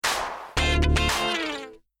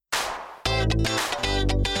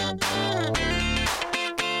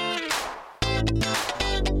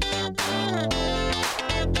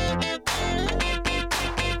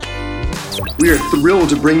We are thrilled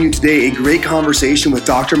to bring you today a great conversation with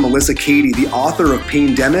Dr. Melissa Cady, the author of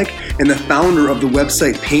PAINDEMIC and the founder of the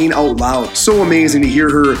website Pain Out Loud. So amazing to hear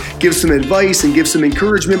her give some advice and give some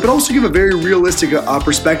encouragement, but also give a very realistic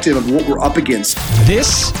perspective of what we're up against.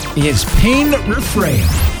 This is Pain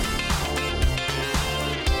Reframed.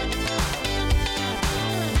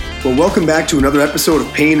 Well, welcome back to another episode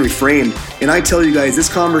of Pain Reframed. And I tell you guys,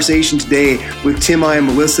 this conversation today with Tim and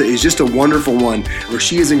Melissa is just a wonderful one, where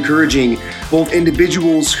she is encouraging both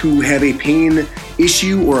individuals who have a pain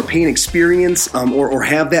issue or a pain experience or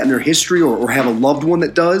have that in their history or have a loved one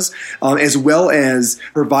that does, as well as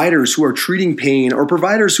providers who are treating pain or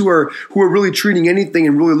providers who are really treating anything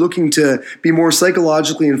and really looking to be more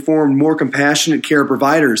psychologically informed, more compassionate care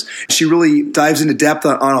providers. She really dives into depth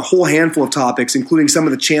on a whole handful of topics, including some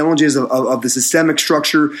of the challenges of the systemic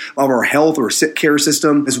structure of our health or sick care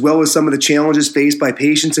system, as well as some of the challenges faced by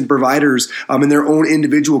patients and providers in their own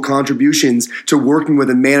individual contributions to working with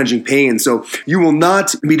and managing pain. So you will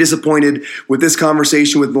not be disappointed with this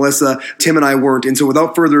conversation with Melissa. Tim and I weren't. And so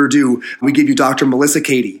without further ado, we give you Dr. Melissa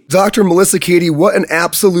Cady. Dr. Melissa Cady, what an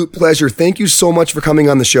absolute pleasure. Thank you so much for coming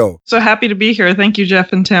on the show. So happy to be here. Thank you,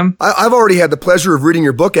 Jeff and Tim. I've already had the pleasure of reading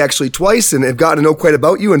your book actually twice and have gotten to know quite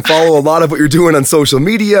about you and follow a lot of what you're doing on social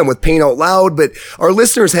media and with Pain Out Loud, but our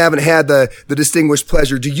listeners haven't had the distinguished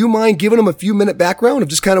pleasure. Do you mind giving them a few minute background of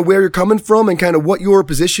just kind of where you're coming from and kind of what your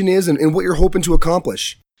position is and what you're hoping to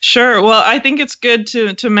accomplish? Sure. Well, I think it's good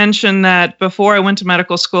to mention that before I went to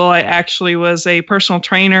medical school, I actually was a personal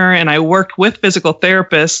trainer and I worked with physical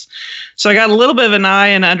therapists. So I got a little bit of an eye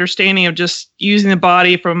and understanding of just using the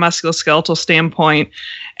body from a musculoskeletal standpoint.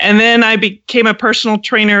 And then I became a personal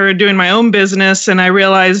trainer doing my own business, and I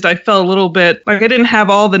realized I felt a little bit like I didn't have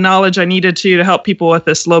all the knowledge I needed to help people with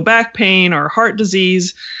this low back pain or heart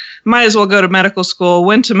disease. Might as well go to medical school.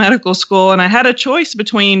 Went to medical school, and I had a choice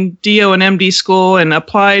between DO and MD school and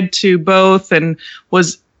applied to both and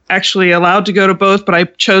was actually allowed to go to both, but I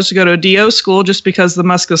chose to go to a DO school just because the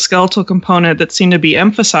musculoskeletal component that seemed to be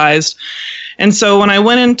emphasized. And so when I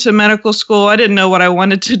went into medical school, I didn't know what I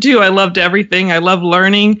wanted to do. I loved everything. I loved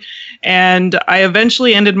learning. And I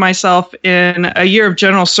eventually ended myself in a year of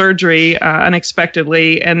general surgery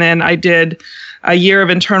unexpectedly. And then I did a year of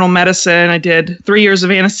internal medicine. I did 3 years of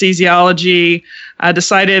anesthesiology. I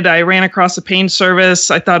decided I ran across a pain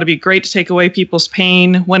service. I thought it'd be great to take away people's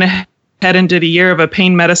pain. Went ahead and did a year of a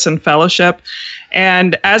pain medicine fellowship.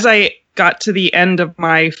 And as I got to the end of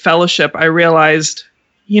my fellowship, I realized,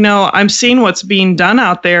 I'm seeing what's being done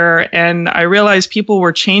out there. And I realized people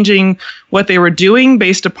were changing what they were doing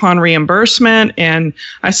based upon reimbursement. And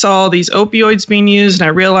I saw these opioids being used. And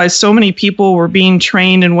I realized so many people were being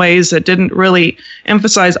trained in ways that didn't really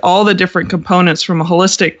emphasize all the different components from a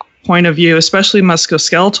holistic point of view, especially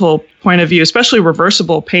musculoskeletal point of view, especially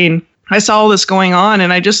reversible pain. I saw all this going on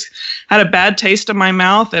and I just had a bad taste in my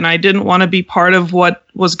mouth and I didn't want to be part of what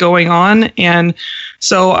was going on. And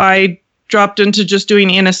so I dropped into just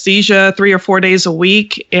doing anesthesia 3 or 4 days a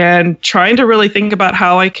week and trying to really think about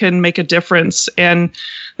how I can make a difference. And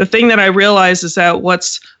the thing that I realized is that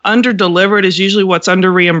what's under-delivered is usually what's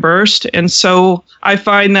under-reimbursed. And so I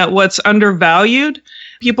find that what's undervalued,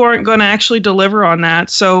 people aren't going to actually deliver on that.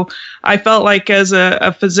 So I felt like as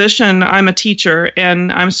a physician, I'm a teacher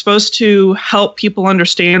and I'm supposed to help people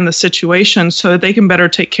understand the situation so that they can better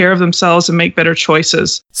take care of themselves and make better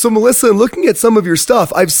choices. So Melissa, looking at some of your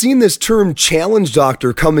stuff, I've seen this term challenge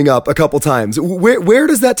doctor coming up a couple times. Where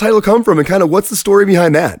does that title come from and kind of what's the story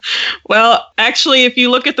behind that? Well, actually, if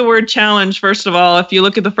you look at the word challenge, first of all, if you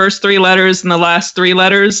look at the first 3 letters and the last 3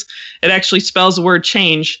 letters, it actually spells the word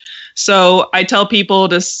change. So I tell people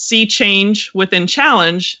to see change within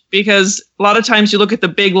challenge because a lot of times you look at the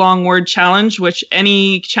big, long word challenge, which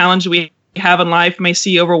any challenge we have in life may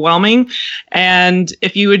see overwhelming. And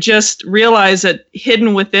if you would just realize that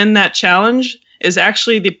hidden within that challenge is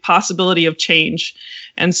actually the possibility of change.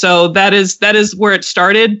 And so that is where it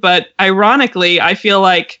started. But ironically, I feel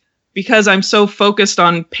like because I'm so focused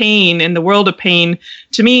on pain in the world of pain,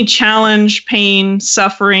 to me, challenge, pain,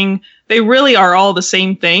 suffering, they really are all the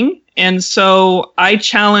same thing. And so I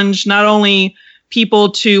challenge not only people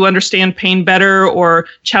to understand pain better or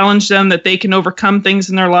challenge them that they can overcome things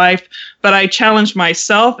in their life, but I challenge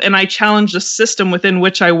myself and I challenge the system within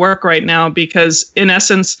which I work right now, because in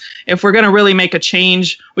essence, if we're going to really make a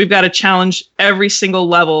change, we've got to challenge every single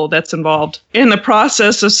level that's involved. In the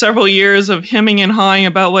process of several years of hemming and hawing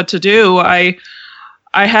about what to do, I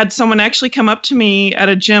had someone actually come up to me at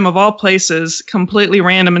a gym of all places, completely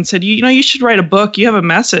random, and said, you should write a book. You have a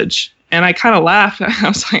message. And I kind of laughed. I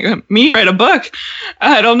was like, me write a book?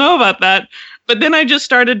 I don't know about that. But then I just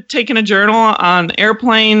started taking a journal on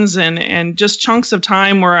airplanes and just chunks of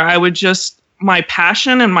time where I would just, my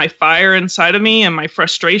passion and my fire inside of me and my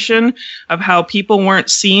frustration of how people weren't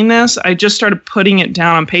seeing this, I just started putting it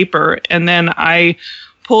down on paper. And then I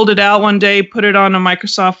pulled it out one day, put it on a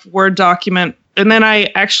Microsoft Word document. And then I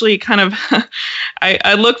actually kind of,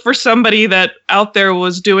 I looked for somebody that out there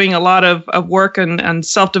was doing a lot of work and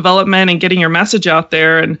self-development and getting your message out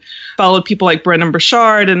there, and followed people like Brendan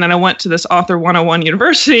Burchard. And then I went to this Author 101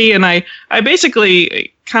 University, and I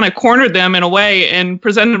basically kind of cornered them in a way and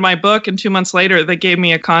presented my book. And 2 months later, they gave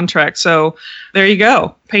me a contract. So there you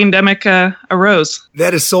go. Paindemic arose.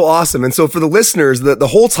 That is so awesome. And so for the listeners, the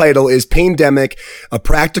whole title is Paindemic, a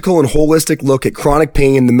practical and holistic look at chronic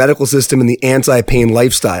pain, the medical system, and the anti-pain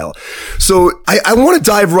lifestyle. So I want to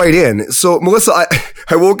dive right in. So Melissa,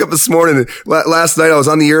 I woke up this morning, last night I was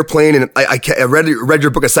on the airplane, and I read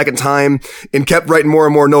your book a second time and kept writing more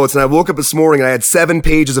and more notes. And I woke up this morning and I had 7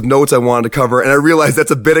 pages of notes I wanted to cover, and I realized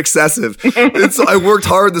that's a bit excessive. And so I worked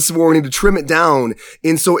hard this morning to trim it down.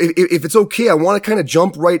 And so if it's okay, I want to kind of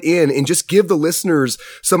jump right in and just give the listeners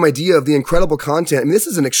some idea of the incredible content. I mean, this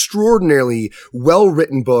is an extraordinarily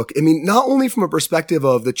well-written book. I mean, not only from a perspective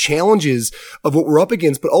of the challenges of what we're up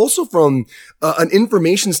against, but also from an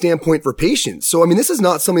information standpoint for patients. So, I mean, this is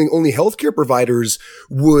not something only healthcare providers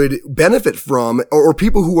would benefit from, or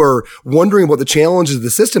people who are wondering about the challenges of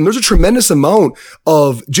the system. There's a tremendous amount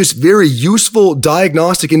of just very useful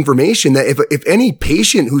diagnostic information that if any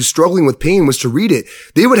patient who's struggling with pain was to read it,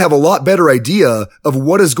 they would have a lot better idea of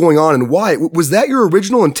what is going on and why. Was that your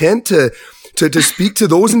original intent to speak to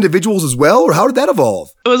those individuals as well, or how did that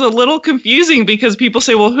evolve? It was a little confusing because people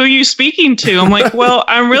say, well, who are you speaking to? I'm like, well,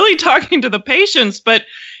 I'm really talking to the patients, but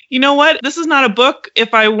you know what? This is not a book,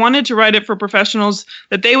 if I wanted to write it for professionals,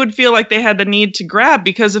 that they would feel like they had the need to grab,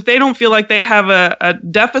 because if they don't feel like they have a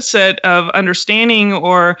deficit of understanding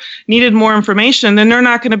or needed more information, then they're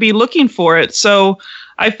not going to be looking for it. So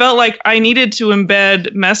I felt like I needed to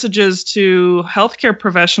embed messages to healthcare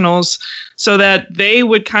professionals so that they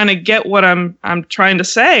would kind of get what I'm trying to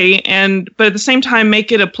say, but at the same time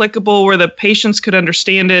make it applicable where the patients could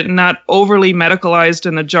understand it and not overly medicalized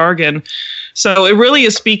in the jargon. So it really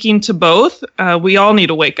is speaking to both. We all need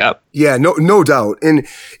to wake up. Yeah, no doubt. And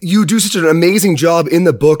you do such an amazing job in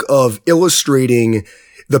the book of illustrating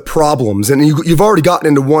the problems. And you've already gotten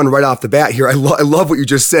into one right off the bat here. I love what you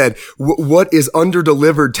just said. What is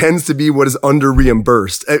under-delivered tends to be what is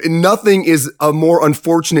under-reimbursed. Nothing is a more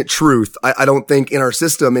unfortunate truth, I don't think, in our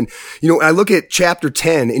system. And, I look at chapter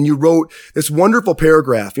 10, and you wrote this wonderful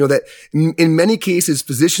paragraph, that in many cases,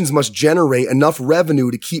 physicians must generate enough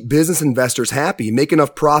revenue to keep business investors happy, make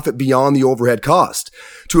enough profit beyond the overhead cost.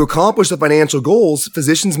 To accomplish the financial goals,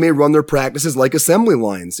 physicians may run their practices like assembly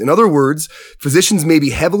lines. In other words, physicians may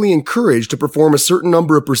be heavily encouraged to perform a certain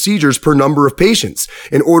number of procedures per number of patients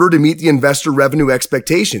in order to meet the investor revenue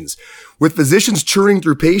expectations. With physicians churning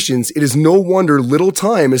through patients, it is no wonder little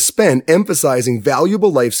time is spent emphasizing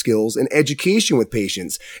valuable life skills and education with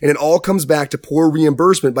patients, and it all comes back to poor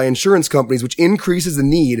reimbursement by insurance companies, which increases the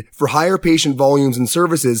need for higher patient volumes and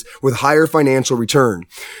services with higher financial return.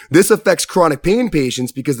 This affects chronic pain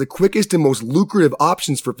patients because the quickest and most lucrative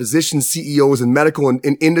options for physicians, CEOs, and medical and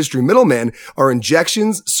industry middlemen are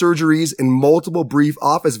injections, surgeries, and multiple brief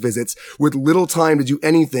office visits with little time to do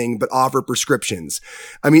anything but offer prescriptions.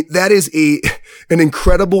 I mean, that is an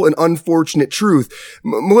incredible and unfortunate truth.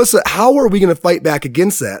 Melissa, how are we going to fight back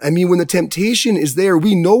against that? I mean, when the temptation is there,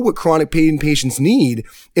 we know what chronic pain patients need,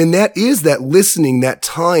 and that is that listening, that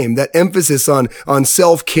time, that emphasis on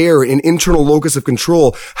self-care and internal locus of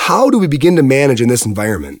control. How do we begin to manage in this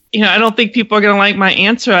environment? I don't think people are going to like my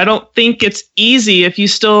answer. I don't think it's easy if you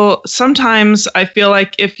sometimes I feel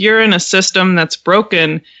like if you're in a system that's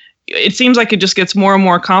broken, it seems like it just gets more and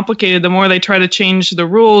more complicated the more they try to change the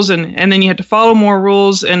rules, and then you have to follow more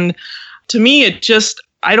rules. And to me,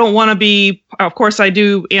 I don't want to be, of course I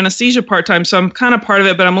do anesthesia part-time, so I'm kind of part of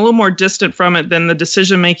it, but I'm a little more distant from it than the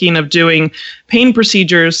decision-making of doing pain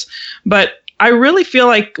procedures. But I really feel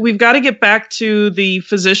like we've got to get back to the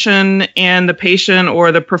physician and the patient,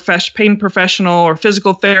 or the pain professional or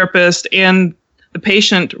physical therapist and the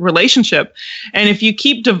patient relationship. And if you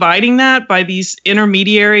keep dividing that by these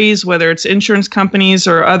intermediaries, whether it's insurance companies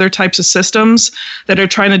or other types of systems that are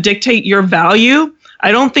trying to dictate your value,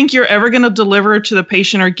 I don't think you're ever going to deliver to the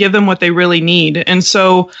patient or give them what they really need. And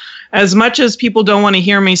so as much as people don't want to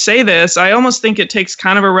hear me say this, I almost think it takes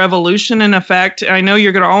kind of a revolution in effect. I know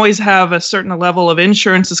you're going to always have a certain level of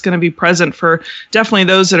insurance that's going to be present for definitely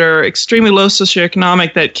those that are extremely low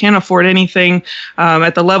socioeconomic that can't afford anything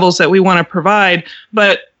at the levels that we want to provide.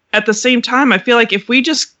 But at the same time, I feel like if we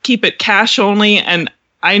just keep it cash only, and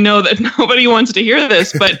I know that nobody wants to hear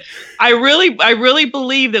this, but I really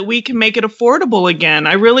believe that we can make it affordable again.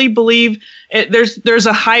 I really believe there's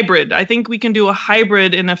a hybrid. I think we can do a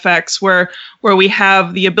hybrid in effects where we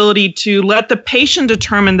have the ability to let the patient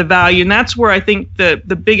determine the value. And that's where I think the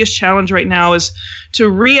biggest challenge right now is to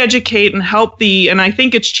re-educate and help and I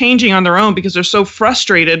think it's changing on their own because they're so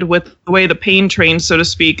frustrated with the way the pain train, so to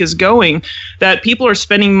speak, is going, that people are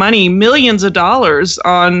spending money, millions of dollars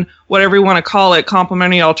on whatever you want to call it,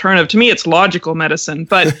 complementary alternative. To me, it's logical medicine,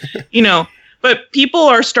 but but people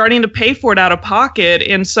are starting to pay for it out of pocket.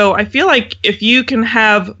 And so I feel like if you can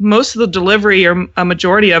have most of the delivery or a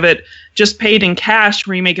majority of it just paid in cash,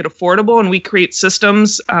 where you make it affordable and we create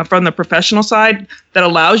systems from the professional side that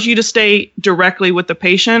allows you to stay directly with the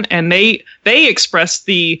patient and they express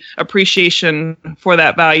the appreciation for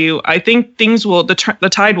that value, I think the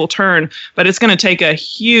tide will turn, but it's going to take a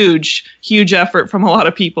huge, huge effort from a lot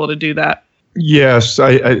of people to do that. Yes,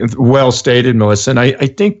 I well stated, Melissa. And I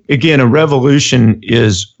think, again, a revolution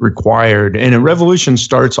is required. And a revolution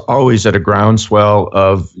starts always at a groundswell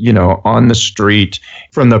of, on the street,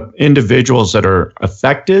 from the individuals that are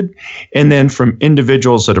affected, and then from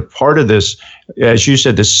individuals that are part of this, as you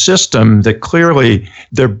said, the system that clearly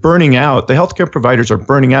they're burning out. The healthcare providers are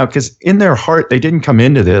burning out because in their heart, they didn't come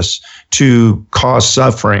into this to cause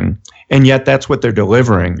suffering. And yet that's what they're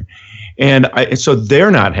delivering. And so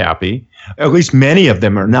they're not happy. At least many of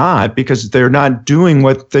them are not, because they're not doing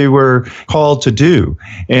what they were called to do.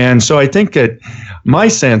 And so I think that my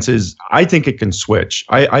sense is I think it can switch.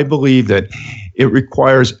 I believe that it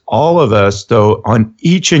requires all of us, though, on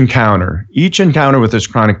each encounter with this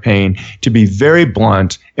chronic pain, to be very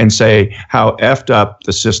blunt and say how effed up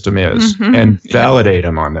the system is and validate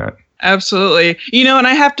them on that. Absolutely. And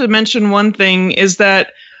I have to mention one thing is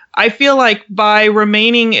that I feel like by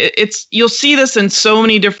remaining, you'll see this in so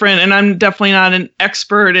many different, and I'm definitely not an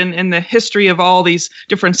expert in the history of all these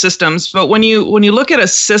different systems, but when you look at a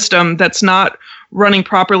system that's not running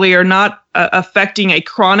properly or not affecting a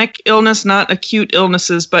chronic illness, not acute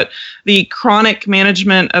illnesses, but the chronic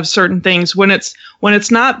management of certain things, when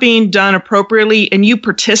it's not being done appropriately and you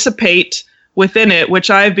participate within it, which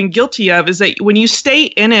I've been guilty of, is that when you stay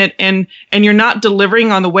in it and you're not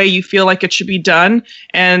delivering on the way you feel like it should be done,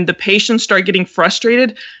 and the patients start getting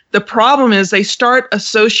frustrated, the problem is they start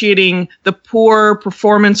associating the poor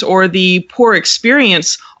performance or the poor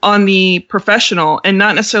experience on the professional and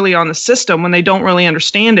not necessarily on the system when they don't really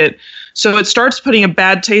understand it. So it starts putting a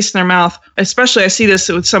bad taste in their mouth. Especially I see this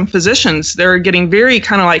with some physicians. They're getting very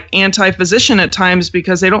kind of like anti-physician at times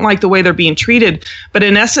because they don't like the way they're being treated. But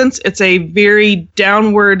in essence, it's a very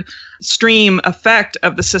downward stream effect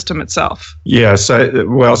of the system itself. Yes,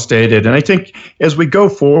 well stated. And I think as we go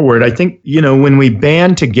forward, I think, when we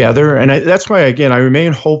band together, and that's why, again, I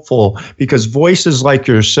remain hopeful, because voices like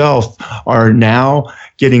yourself are now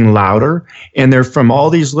getting louder, and they're from all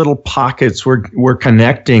these little pockets. We're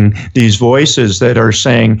connecting these voices that are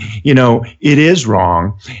saying, it is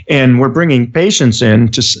wrong, and we're bringing patients in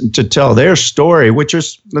to tell their story, which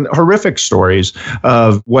is horrific stories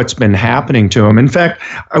of what's been happening to them. In fact,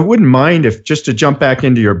 I wouldn't mind if, just to jump back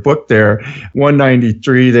into your book there,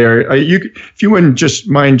 193 there, if you wouldn't just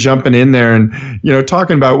mind jumping in there and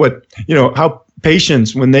talking about what how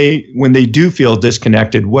patients, when they do feel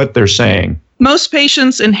disconnected, what they're saying. Most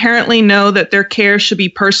patients inherently know that their care should be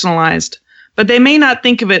personalized, but they may not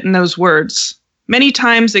think of it in those words. Many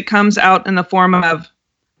times it comes out in the form of,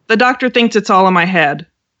 the doctor thinks it's all in my head.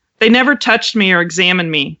 They never touched me or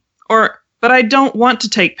examined me. Or, but I don't want to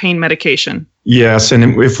take pain medication. Yes, and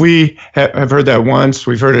if we have heard that once,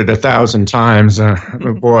 we've heard it 1,000 times.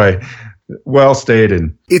 Boy, well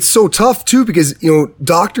stated. It's so tough, too, because,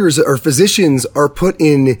 doctors or physicians are put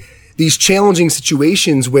in these challenging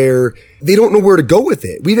situations where they don't know where to go with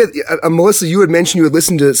it. We've had, Melissa, you had mentioned you had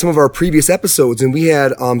listened to some of our previous episodes, and we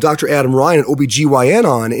had Dr. Adam Ryan, an OBGYN,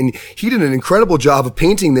 on, and he did an incredible job of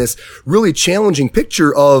painting this really challenging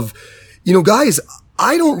picture of, guys,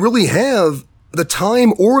 I don't really have the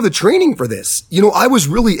time or the training for this. I was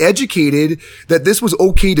really educated that this was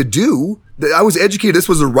okay to do, that I was educated this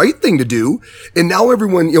was the right thing to do. And now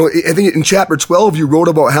everyone, I think in chapter 12, you wrote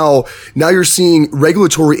about how now you're seeing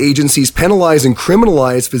regulatory agencies penalize and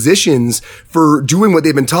criminalize physicians for doing what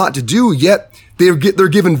they've been taught to do, yet they're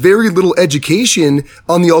given very little education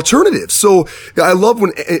on the alternatives. So I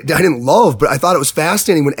thought it was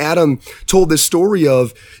fascinating when Adam told this story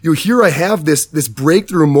of, here I have this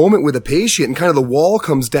breakthrough moment with a patient, and kind of the wall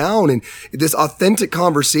comes down and this authentic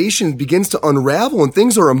conversation begins to unravel, and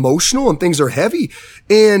things are emotional and things are heavy.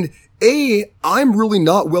 And I'm really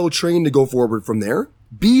not well trained to go forward from there.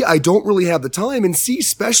 B, I don't really have the time, and C,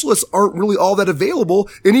 specialists aren't really all that available.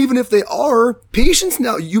 And even if they are, patients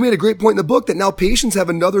now, you made a great point in the book that now patients have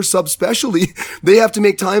another subspecialty they have to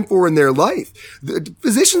make time for in their life. The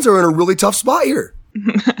physicians are in a really tough spot here.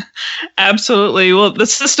 Absolutely. Well, the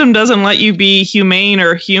system doesn't let you be humane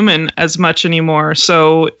or human as much anymore.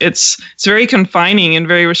 So it's very confining and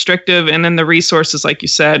very restrictive. And then the resources, like you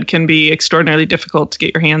said, can be extraordinarily difficult to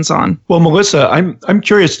get your hands on. Well, Melissa, I'm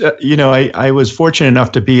curious. I was fortunate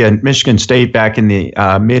enough to be at Michigan State back in the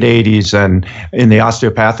mid 80s and in the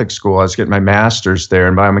osteopathic school. I was getting my master's there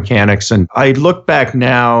in biomechanics. And I look back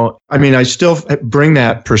now, I still bring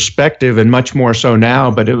that perspective and much more so now,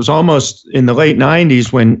 but it was almost in the late 90s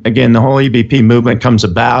when, again, the whole EBP movement comes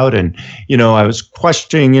about. And, I was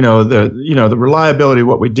questioning, the reliability of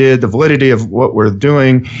what we did, the validity of what we're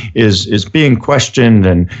doing is being questioned.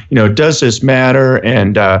 And, does this matter?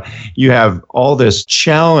 And you have all this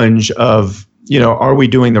challenge of, are we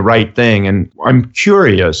doing the right thing? And I'm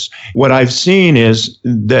curious. What I've seen is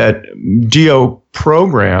that DO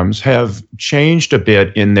programs have changed a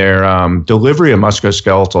bit in their delivery of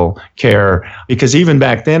musculoskeletal care, because even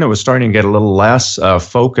back then it was starting to get a little less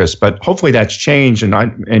focused. But hopefully that's changed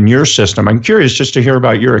in your system. I'm curious just to hear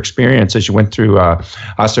about your experience as you went through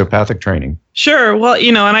osteopathic training. Sure. Well,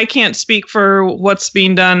 and I can't speak for what's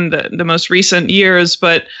being done the most recent years,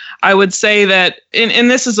 but I would say that,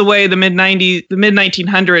 and this is the way the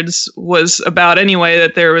mid-1900s was about anyway,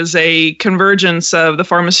 that there was a convergence of the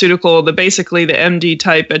pharmaceutical, basically the MD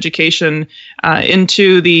type education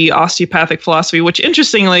into the osteopathic philosophy, which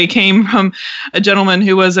interestingly came from a gentleman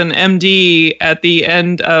who was an MD at the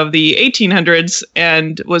end of the 1800s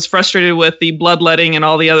and was frustrated with the bloodletting and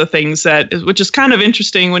all the other things which is kind of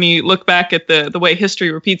interesting when you look back at the way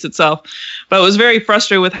history repeats itself, but was very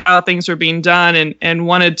frustrated with how things were being done and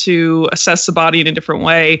wanted to assess the body in a different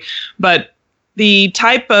way. But the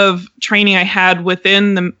type of training I had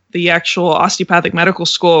within the actual osteopathic medical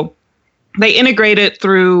school, they integrate it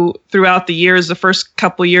throughout the years. The first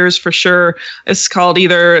couple of years, for sure, it's called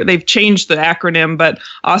they've changed the acronym, but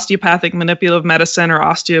osteopathic manipulative medicine or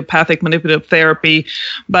osteopathic manipulative therapy.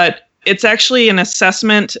 But it's actually an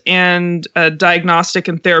assessment and a diagnostic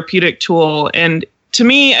and therapeutic tool. And to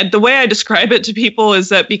me, the way I describe it to people is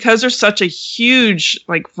that because there's such a huge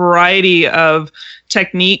variety of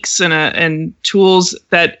techniques and tools,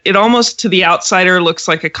 that it almost to the outsider looks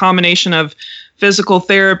like a combination of physical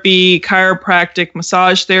therapy, chiropractic,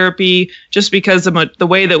 massage therapy, just because the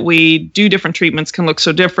way that we do different treatments can look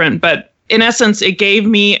so different. But in essence, it gave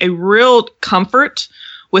me a real comfort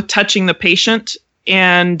with touching the patient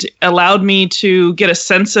and allowed me to get a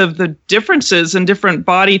sense of the differences in different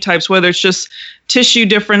body types, whether it's just tissue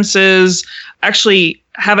differences, actually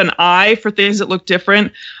have an eye for things that look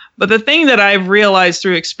different. But the thing that I've realized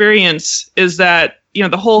through experience is that,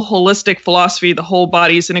 the whole holistic philosophy, the whole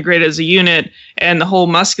body is integrated as a unit, and the whole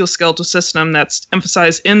musculoskeletal system that's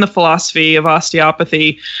emphasized in the philosophy of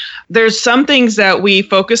osteopathy. There's some things that we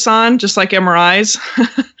focus on, just like MRIs,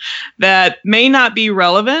 that may not be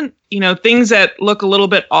relevant. Things that look a little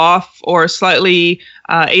bit off or slightly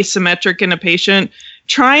asymmetric in a patient,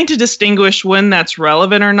 trying to distinguish when that's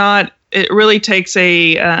relevant or not. It really takes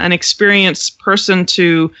an experienced person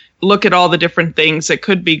to look at all the different things that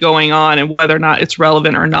could be going on and whether or not it's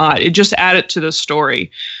relevant or not. It just added to the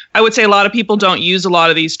story. I would say a lot of people don't use a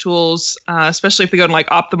lot of these tools, especially if they go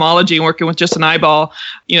to ophthalmology and working with just an eyeball.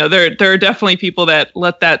 There are definitely people that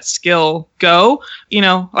let that skill go.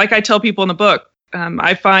 Like I tell people in the book,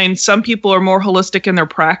 I find some people are more holistic in their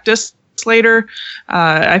practice later.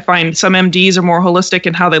 I find some MDs are more holistic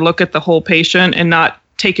in how they look at the whole patient and not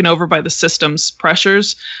taken over by the system's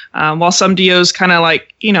pressures, while some DOs kind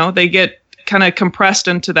of they get kind of compressed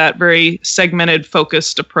into that very segmented,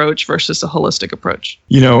 focused approach versus a holistic approach.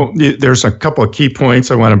 There's a couple of key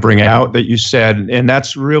points I want to bring out that you said, and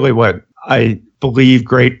that's really what I believe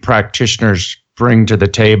great practitioners bring to the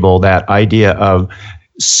table, that idea of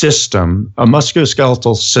system, a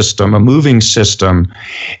musculoskeletal system, a moving system.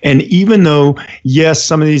 And even though, yes,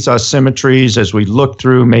 some of these asymmetries as we look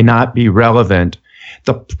through may not be relevant,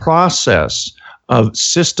 the process of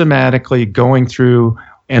systematically going through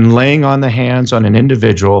and laying on the hands on an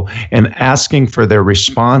individual and asking for their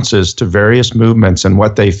responses to various movements and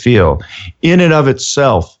what they feel, in and of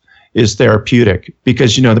itself is therapeutic,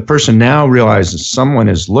 because the person now realizes someone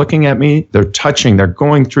is looking at me, they're touching, they're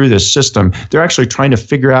going through this system, they're actually trying to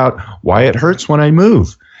figure out why it hurts when I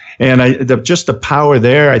move. And just the power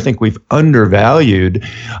there, I think we've undervalued,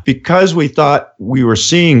 because we thought we were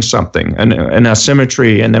seeing something, an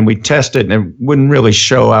asymmetry, and then we test it and it wouldn't really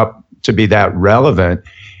show up to be that relevant.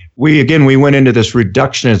 we went into this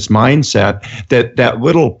reductionist mindset that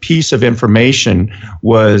little piece of information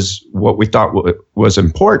was what we thought was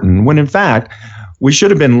important, when in fact, we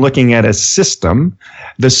should have been looking at a system,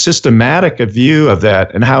 the systematic view of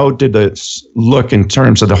that, and how did this look in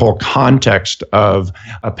terms of the whole context of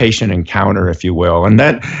a patient encounter, if you will. And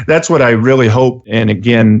that's what I really hope. And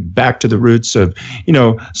again, back to the roots of,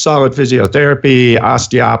 solid physiotherapy,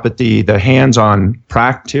 osteopathy, the hands-on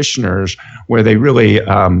practitioners, where they really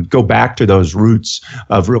go back to those roots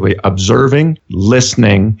of really observing,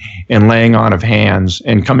 listening, and laying on of hands,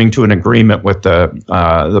 and coming to an agreement with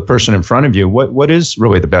the person in front of you. What is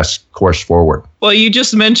really the best course forward? Well, you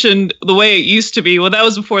just mentioned the way it used to be. Well, that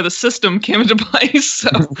was before the system came into place. So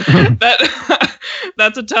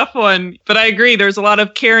that's a tough one. But I agree. There's a lot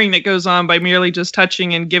of caring that goes on by merely just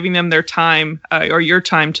touching and giving them their time or your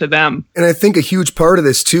time to them. And I think a huge part of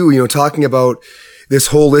this too, talking about this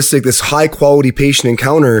holistic, this high quality patient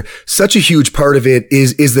encounter, such a huge part of it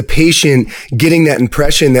is the patient getting that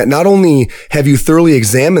impression that not only have you thoroughly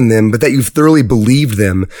examined them, but that you've thoroughly believed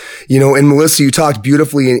them. And Melissa, you talked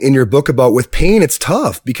beautifully in your book about with pain, it's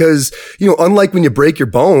tough because, unlike when you break your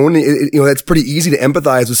bone, it's pretty easy to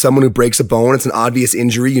empathize with someone who breaks a bone. It's an obvious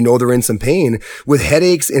injury. They're in some pain. With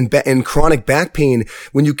headaches and chronic back pain,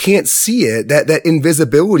 when you can't see it, that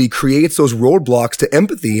invisibility creates those roadblocks to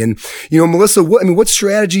empathy. And, Melissa, what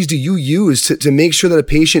strategies do you use to make sure that a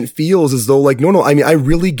patient feels as though no, I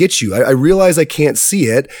really get you. I realize I can't see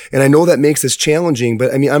it, and I know that makes this challenging,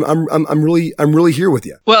 but I'm really here with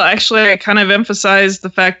you. Well, actually, I kind of emphasize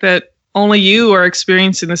the fact that only you are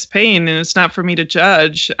experiencing this pain, and it's not for me to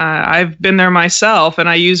judge. I've been there myself, and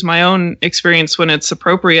I use my own experience when it's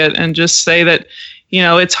appropriate, and just say that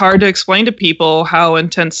it's hard to explain to people how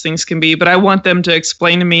intense things can be, but I want them to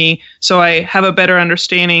explain to me so I have a better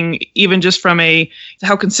understanding, even just from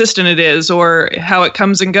how consistent it is, or how it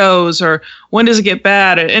comes and goes, or when does it get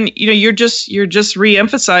bad? And you're just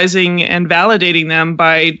re-emphasizing and validating them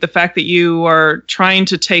by the fact that you are trying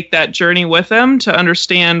to take that journey with them to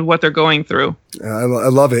understand what they're going through. I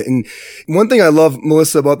love it. And one thing I love,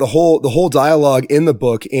 Melissa, about the whole dialogue in the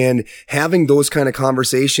book and having those kind of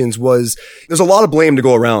conversations was there's a lot of blame to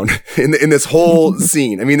go around in this whole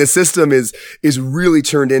scene. The system is really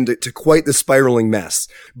turned into quite the spiraling mess.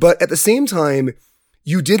 But at the same time,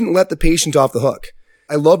 you didn't let the patient off the hook.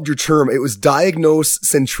 I loved your term. It was diagnose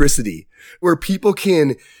centricity, where people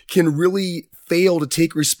can really fail to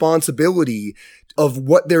take responsibility of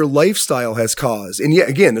what their lifestyle has caused. And yet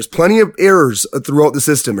again, there's plenty of errors throughout the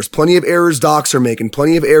system. There's plenty of errors docs are making,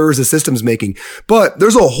 plenty of errors the system's making, but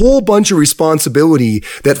there's a whole bunch of responsibility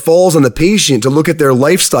that falls on the patient to look at their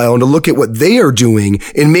lifestyle and to look at what they are doing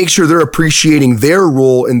and make sure they're appreciating their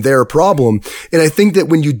role in their problem. And I think that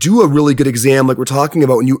when you do a really good exam, like we're talking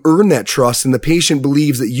about, when you earn that trust and the patient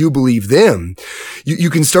believes that you believe them, you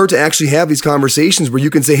can start to actually have these conversations where you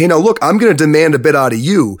can say, hey, now look, I'm going to demand a bit out of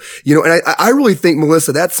you, and I really think,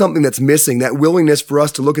 Melissa, that's something that's missing, that willingness for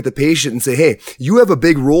us to look at the patient and say, hey, you have a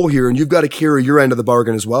big role here and you've got to carry your end of the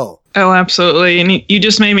bargain as well. Oh, absolutely. And you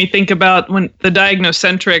just made me think about when the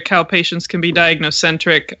diagnocentric, how patients can be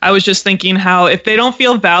diagnocentric. I was just thinking how if they don't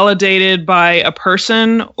feel validated by a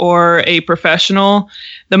person or a professional,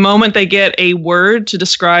 the moment they get a word to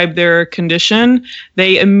describe their condition,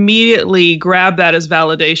 they immediately grab that as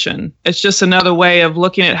validation. It's just another way of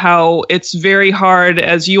looking at how it's very hard,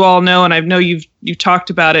 as you all know, and I know you've talked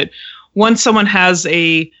about it. Once someone has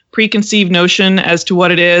a preconceived notion as to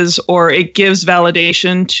what it is, or it gives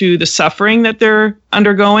validation to the suffering that they're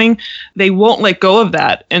undergoing, they won't let go of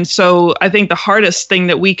that. And so I think the hardest thing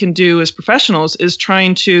that we can do as professionals is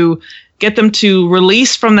trying to get them to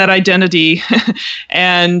release from that identity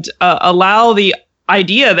and allow the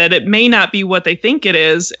idea that it may not be what they think it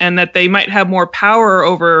is, and that they might have more power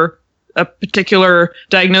over a particular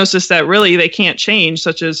diagnosis that really they can't change,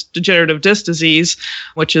 such as degenerative disc disease,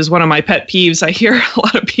 which is one of my pet peeves. I hear a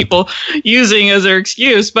lot of people using as their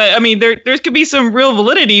excuse, but there could be some real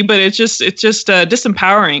validity, but it's just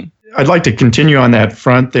disempowering. I'd like to continue on that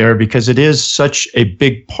front there, because it is such a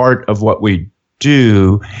big part of what we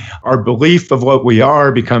do. Our belief of what we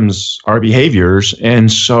are becomes our behaviors,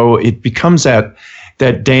 and so it becomes that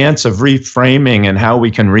dance of reframing and how we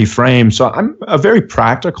can reframe. So I'm a very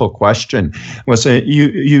practical question. Listen,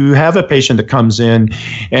 you have a patient that comes in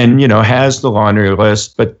and, has the laundry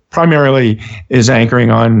list, but primarily is anchoring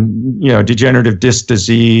on, degenerative disc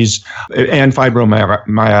disease and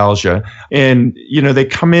fibromyalgia. And, they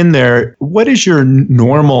come in there. What is your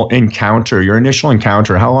normal encounter, your initial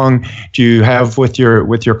encounter? How long do you have with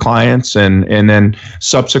your clients, and then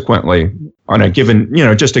subsequently on a given,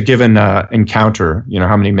 just a given encounter,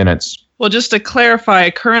 how many minutes? Well, just to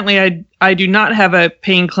clarify, currently I do not have a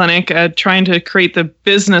pain clinic. Trying to create the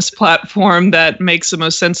business platform that makes the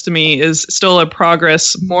most sense to me is still a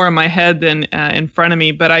progress more in my head than in front of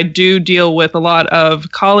me. But I do deal with a lot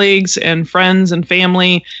of colleagues and friends and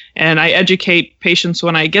family, and I educate patients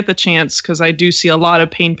when I get the chance, because I do see a lot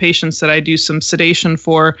of pain patients that I do some sedation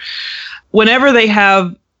for. Whenever they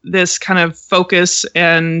have this kind of focus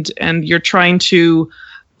and you're trying to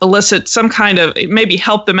elicit some kind of, maybe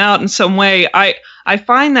help them out in some way, I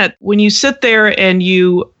find that when you sit there and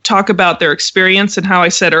you talk about their experience and how I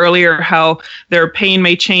said earlier, how their pain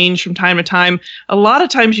may change from time to time, a lot of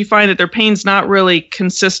times you find that their pain's not really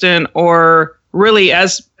consistent or really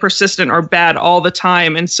as persistent or bad all the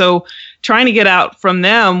time. And so trying to get out from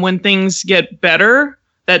them when things get better,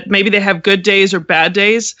 that maybe they have good days or bad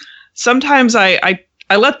days, sometimes I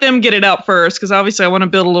let them get it out first, because obviously I want to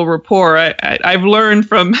build a little rapport. I've learned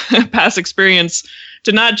from past experience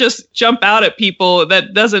to not just jump out at people.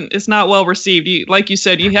 It's not well received. Like you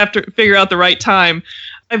said, you have to figure out the right time.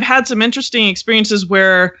 I've had some interesting experiences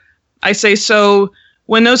where I say, so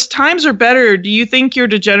when those times are better, do you think your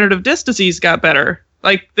degenerative disc disease got better?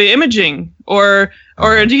 Like the imaging, or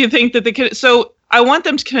do you think that so I want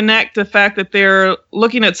them to connect the fact that they're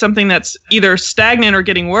looking at something that's either stagnant or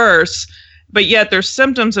getting worse, but yet their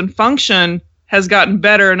symptoms and function has gotten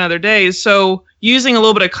better in other days. So using a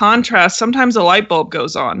little bit of contrast, sometimes a light bulb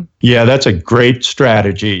goes on. Yeah, that's a great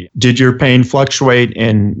strategy. Did your pain fluctuate?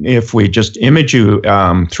 And if we just image you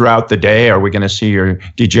throughout the day, are we going to see your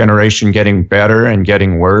degeneration getting better and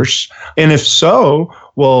getting worse? And if so,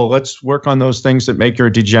 well, let's work on those things that make your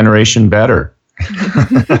degeneration better.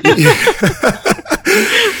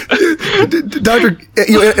 Doctor,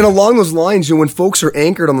 and along those lines, when folks are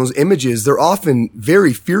anchored on those images, they're often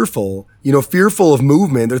very fearful, fearful of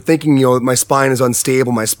movement. They're thinking, my spine is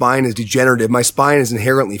unstable, my spine is degenerative, my spine is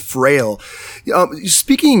inherently frail.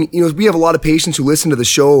 Speaking, we have a lot of patients who listen to the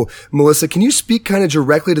show. Melissa, can you speak kind of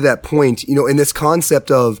directly to that point, in this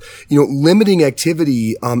concept of, limiting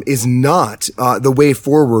activity, is not, the way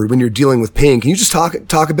forward when you're dealing with pain. Can you just talk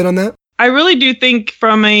a bit on that? I really do think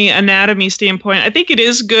from an anatomy standpoint, I think it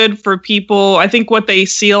is good for people. I think what they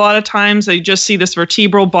see a lot of times, they just see this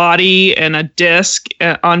vertebral body and a disc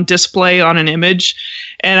on display on an image.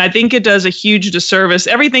 And I think it does a huge disservice.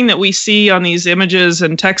 Everything that we see on these images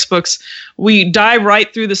and textbooks, we dive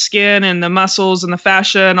right through the skin and the muscles and the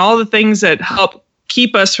fascia and all the things that help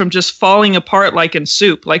keep us from just falling apart like in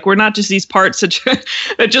soup. Like we're not just these parts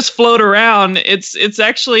that just float around. It's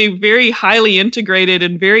actually very highly integrated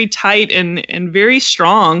and very tight and very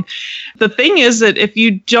strong. The thing is that if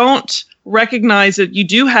you don't recognize that you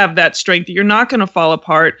do have that strength, that you're not going to fall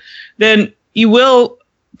apart, then you will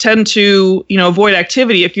tend to, avoid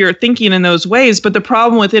activity if you're thinking in those ways. But the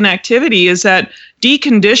problem with inactivity is that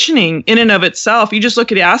deconditioning in and of itself, you just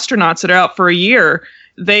look at astronauts that are out for a year,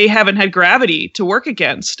 they haven't had gravity to work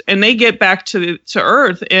against, and they get back to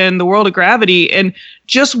Earth in the world of gravity, and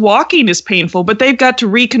just walking is painful, but they've got to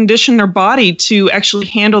recondition their body to actually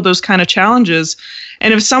handle those kind of challenges.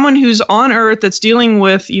 And if someone who's on Earth that's dealing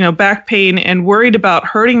with, back pain and worried about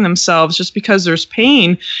hurting themselves just because there's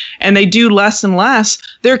pain, and they do less and less,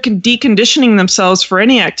 they're deconditioning themselves for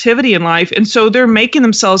any activity in life. And so they're making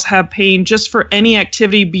themselves have pain just for any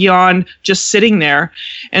activity beyond just sitting there.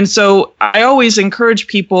 And so I always encourage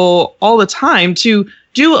people all the time to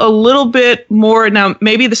do a little bit more. Now,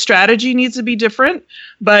 maybe the strategy needs to be different,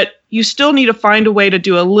 but you still need to find a way to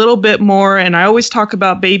do a little bit more. And I always talk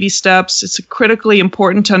about baby steps. It's critically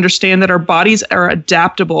important to understand that our bodies are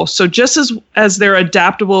adaptable. So just as they're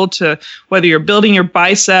adaptable to whether you're building your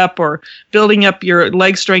bicep or building up your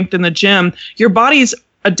leg strength in the gym, your body's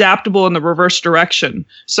adaptable in the reverse direction.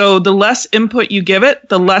 So the less input you give it,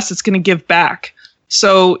 the less it's going to give back.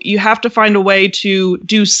 So you have to find a way to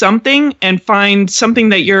do something and find something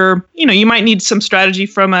that you might need some strategy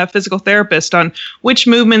from a physical therapist on which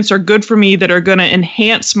movements are good for me that are going to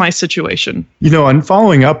enhance my situation. And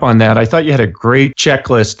following up on that, I thought you had a great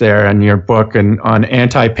checklist there in your book and on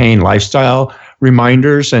anti-pain lifestyle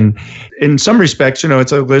reminders. And in some respects,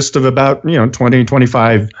 it's a list of about, 20,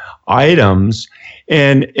 25 items.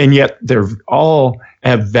 And yet they're all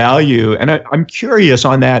have value. And I'm curious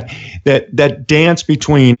on that dance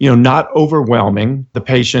between, not overwhelming the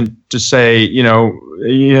patient to say,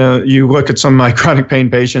 you look at some of my chronic pain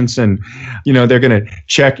patients and, they're going to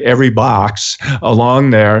check every box along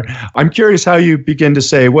there. I'm curious how you begin to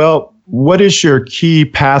say, well, what is your key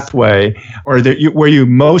pathway or where you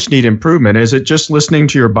most need improvement? Is it just listening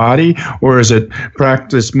to your body, or is it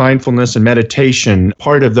practice mindfulness and meditation?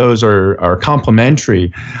 Part of those are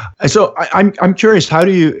complementary. So I'm curious, have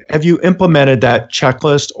you implemented that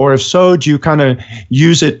checklist, or if so, do you kind of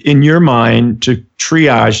use it in your mind to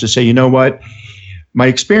triage to say, you know what? My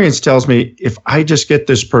experience tells me if I just get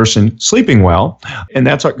this person sleeping well, and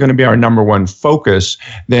that's going to be our number one focus,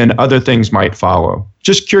 then other things might follow.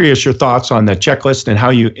 Just curious your thoughts on the checklist and how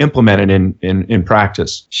you implement it in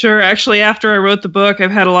practice. Sure. Actually, after I wrote the book, I've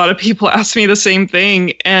had a lot of people ask me the same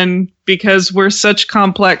thing. And because we're such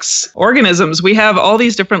complex organisms, we have all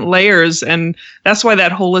these different layers. And that's why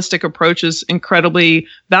that holistic approach is incredibly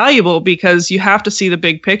valuable, because you have to see the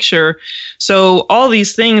big picture. So all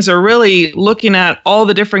these things are really looking at all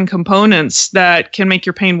the different components that can make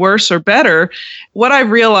your pain worse or better. What I've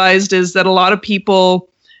realized is that a lot of people,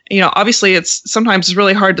 obviously sometimes it's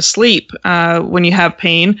really hard to sleep when you have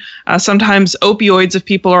pain. Sometimes opioids, if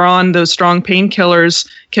people are on those strong painkillers,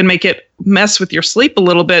 can make it mess with your sleep a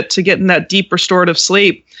little bit to get in that deep restorative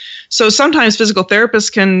sleep. So sometimes physical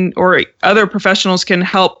therapists can, or other professionals can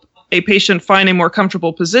help a patient find a more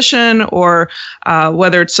comfortable position, or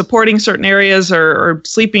whether it's supporting certain areas or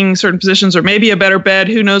sleeping certain positions, or maybe a better bed.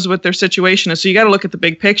 Who knows what their situation is? So you got to look at the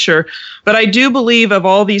big picture. But I do believe of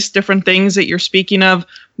all these different things that you're speaking of,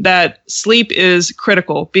 that sleep is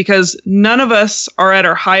critical, because none of us are at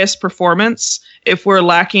our highest performance if we're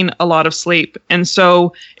lacking a lot of sleep. And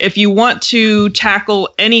so if you want to tackle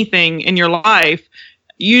anything in your life,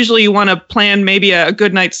 usually you want to plan maybe a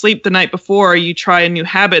good night's sleep the night before you try a new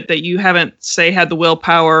habit that you haven't, say, had the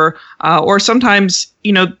willpower, or sometimes,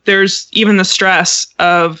 there's even the stress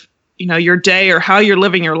of, your day or how you're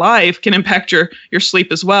living your life can impact your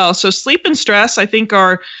sleep as well. So sleep and stress, I think,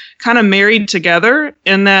 are kind of married together,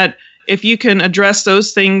 in that if you can address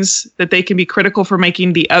those things, that they can be critical for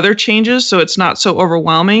making the other changes, so it's not so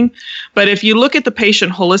overwhelming. But if you look at the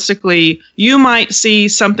patient holistically, you might see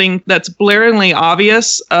something that's blaringly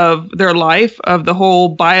obvious of their life, of the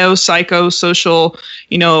whole biopsychosocial,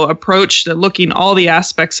 approach to looking all the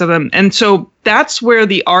aspects of them. And so that's where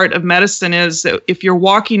the art of medicine is. That if you're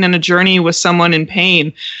walking in a journey with someone in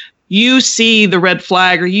pain, you see the red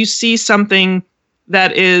flag, or you see something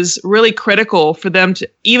that is really critical for them to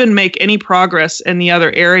even make any progress in the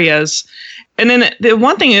other areas. And then the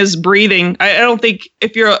one thing is breathing. I don't think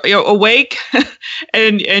if you're awake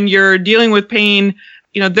and you're dealing with pain,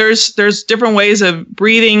 there's different ways of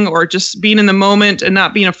breathing, or just being in the moment and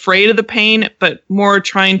not being afraid of the pain, but more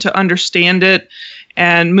trying to understand it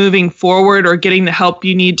and moving forward, or getting the help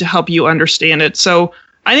you need to help you understand it. So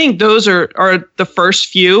I think those are the first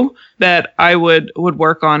few that I would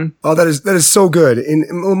work on. Oh, that is so good. And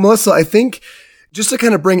Melissa, I think just to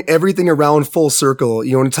kind of bring everything around full circle,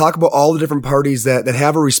 and talk about all the different parties that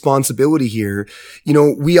have a responsibility here,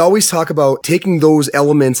 we always talk about taking those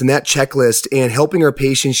elements and that checklist and helping our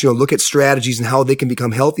patients, look at strategies and how they can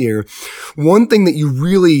become healthier. One thing that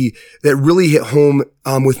really hit home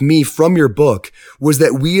with me from your book was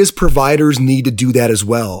that we as providers need to do that as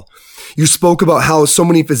well. You spoke about how so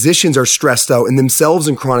many physicians are stressed out and themselves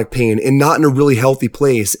in chronic pain and not in a really healthy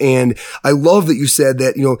place. And I love that you said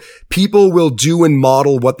that, people will do and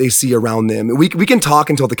model what they see around them. We can talk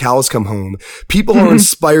until the cows come home. People are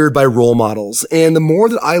inspired by role models. And the more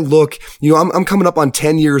that I look, I'm coming up on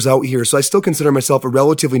 10 years out here, so I still consider myself a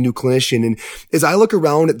relatively new clinician. And as I look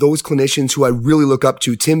around at those clinicians who I really look up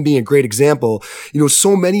to, Tim being a great example,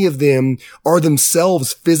 so many of them are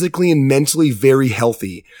themselves physically and mentally very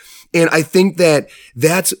healthy. And I think that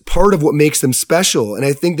that's part of what makes them special. And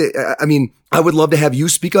I think that, I would love to have you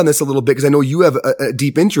speak on this a little bit, because I know you have a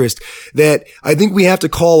deep interest, that I think we have to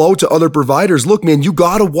call out to other providers. Look, man, you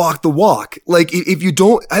got to walk the walk. Like if you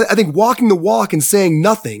don't, I think walking the walk and saying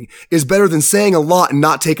nothing is better than saying a lot and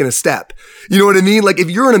not taking a step. You know what I mean? Like if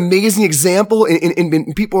you're an amazing example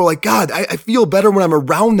and people are like, God, I feel better when I'm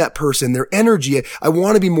around that person, their energy. I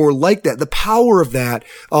want to be more like that. The power of that,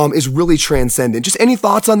 is really transcendent. Just any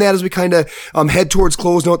thoughts on that as we kind of, head towards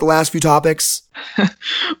close note the last few topics?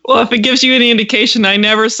 Well, if it gives you any indication, I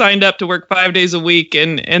never signed up to work 5 days a week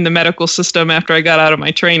in the medical system after I got out of my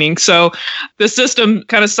training. So the system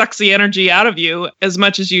kind of sucks the energy out of you as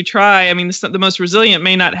much as you try. I mean, the most resilient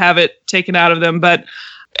may not have it taken out of them, but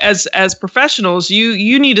as professionals,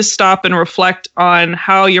 you need to stop and reflect on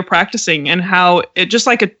how you're practicing, and how it, just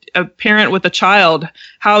like a parent with a child,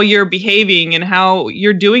 how you're behaving and how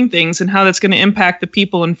you're doing things, and how that's going to impact the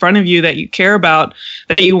people in front of you that you care about,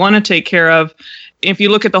 that you want to take care of. If you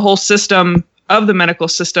look at the whole system of the medical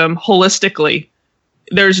system holistically,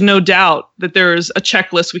 there's no doubt that there's a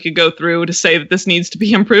checklist we could go through to say that this needs to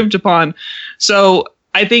be improved upon. So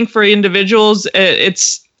I think for individuals,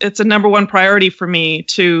 it's a number one priority for me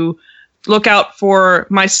to look out for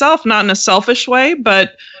myself, not in a selfish way,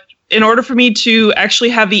 but in order for me to actually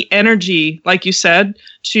have the energy, like you said,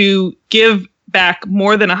 to give back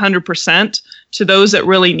more than 100% to those that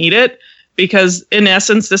really need it. Because in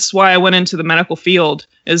essence, this is why I went into the medical field,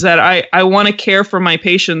 is that I want to care for my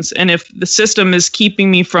patients. And if the system is keeping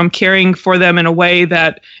me from caring for them in a way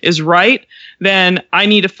that is right, then I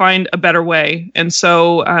need to find a better way. And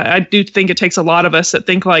so I do think it takes a lot of us that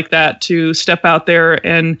think like that to step out there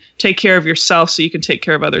and take care of yourself so you can take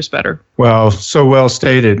care of others better. Well, so well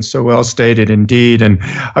stated indeed. And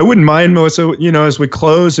I wouldn't mind, Melissa, as we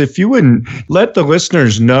close, if you wouldn't let the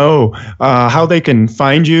listeners know how they can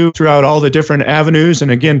find you throughout all the different avenues.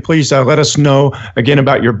 And again, please let us know again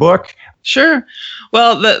about your book. Sure.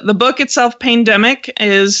 Well, the book itself, Paindemic,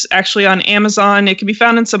 is actually on Amazon. It can be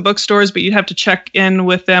found in some bookstores, but you'd have to check in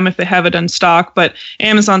with them if they have it in stock. But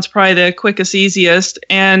Amazon's probably the quickest, easiest.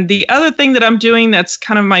 And the other thing that I'm doing that's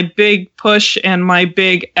kind of my big push and my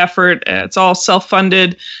big effort, it's all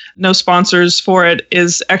self-funded, no sponsors for it,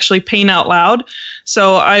 is actually Pain Out Loud.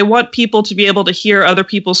 So I want people to be able to hear other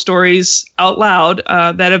people's stories out loud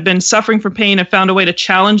that have been suffering from pain and found a way to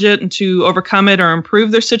challenge it and to overcome it or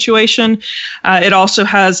improve their situation. It also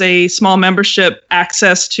has a small membership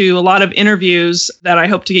access to a lot of interviews that I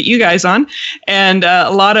hope to get you guys on, and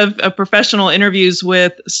a lot of professional interviews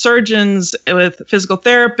with surgeons, with physical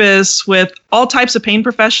therapists, with all types of pain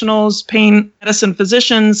professionals, pain medicine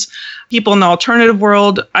physicians, people in the alternative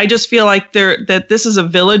world. I just feel like that this is a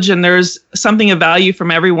village and there's something of value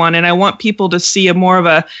from everyone. And I want people to see a more of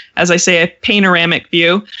a, as I say, a panoramic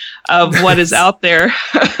view of what is out there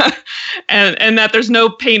and that there's no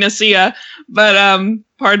panacea, but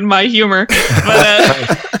pardon my humor,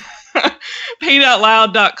 but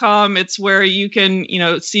painoutloud.com. It's where you can,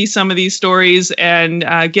 see some of these stories and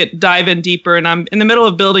dive in deeper. And I'm in the middle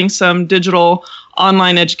of building some digital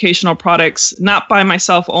online educational products, not by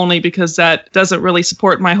myself only, because that doesn't really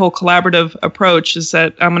support my whole collaborative approach, is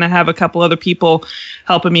that I'm going to have a couple other people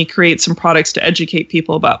helping me create some products to educate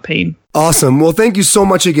people about pain. Awesome. Well, thank you so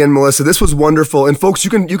much again, Melissa. This was wonderful. And folks, you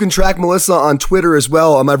can track Melissa on Twitter as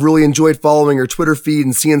well. I've really enjoyed following her Twitter feed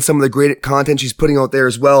and seeing some of the great content she's putting out there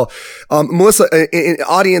as well. Melissa,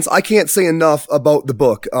 audience, I can't say enough about the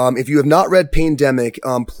book. If you have not read Paindemic,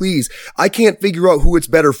 please, I can't figure out who it's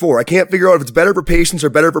better for. I can't figure out if it's better for patients or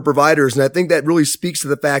better for providers. And I think that really speaks to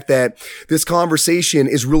the fact that this conversation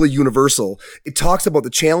is really universal. It talks about the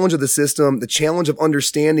challenge of the system, the challenge of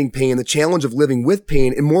understanding pain, the challenge of living with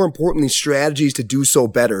pain, and more importantly, strategies to do so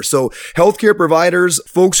better. So healthcare providers,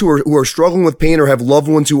 folks who are struggling with pain or have loved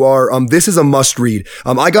ones who are, this is a must read.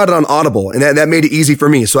 I got it on Audible, and that made it easy for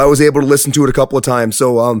me. So I was able to listen to it a couple of times.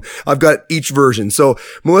 So I've got each version. So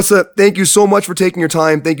Melissa, thank you so much for taking your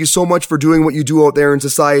time. Thank you so much for doing what you do out there in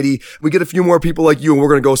society. We get a few more people like you and we're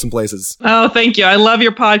going to go some places. Oh, thank you. I love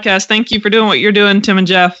your podcast. Thank you for doing what you're doing, Tim and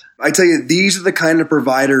Jeff. I tell you, these are the kind of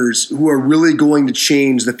providers who are really going to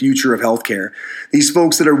change the future of healthcare. These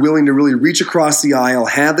folks that are willing to really reach across the aisle,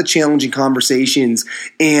 have the challenging conversations,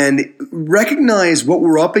 and recognize what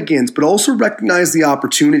we're up against, but also recognize the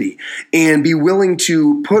opportunity and be willing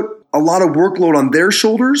to put a lot of workload on their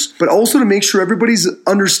shoulders, but also to make sure everybody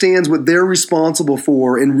understands what they're responsible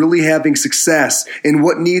for and really having success in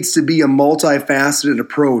what needs to be a multifaceted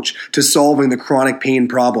approach to solving the chronic pain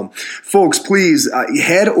problem. Folks, please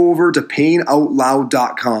head over to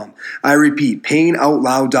painoutloud.com. I repeat,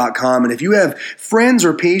 painoutloud.com. And if you have friends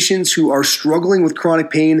or patients who are struggling with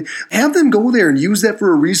chronic pain, have them go there and use that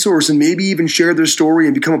for a resource and maybe even share their story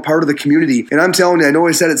and become a part of the community. And I'm telling you, I know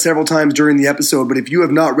I said it several times during the episode, but if you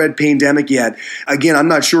have not read Paindemic yet, again, I'm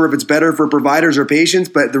not sure if it's better for providers or patients,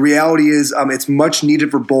 but the reality is it's much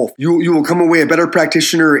needed for both. You will come away a better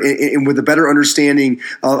practitioner and with a better understanding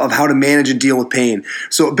of how to manage and deal with pain.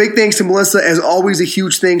 So a big thanks to Melissa. As always, a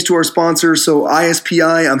huge thanks to our sponsors. So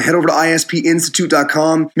ISPI, head over to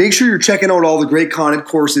ispinstitute.com. Make sure you're checking out all the great content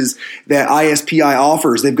courses that ISPI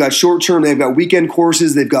offers. They've got short-term, they've got weekend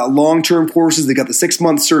courses, they've got long-term courses, they've got the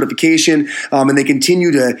 6-month certification, and they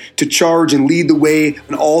continue to charge and lead the way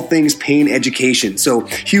in all things pain education. So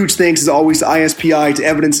huge thanks as always to ISPI, to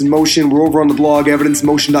Evidence in Motion. We're over on the blog,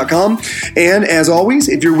 evidenceinmotion.com. And as always,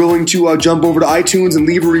 if you're willing to jump over to iTunes and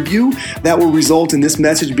leave a review, that will result in this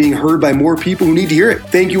message being heard by more people who need to hear it.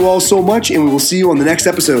 Thank you all so much, and we will see you on the next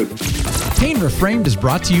episode. Pain Reframed is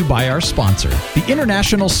brought to you by our sponsor, the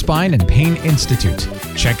International Spine and Pain Institute.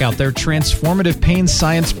 Check out their transformative pain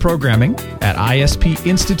science programming at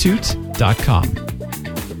ispinstitute.com.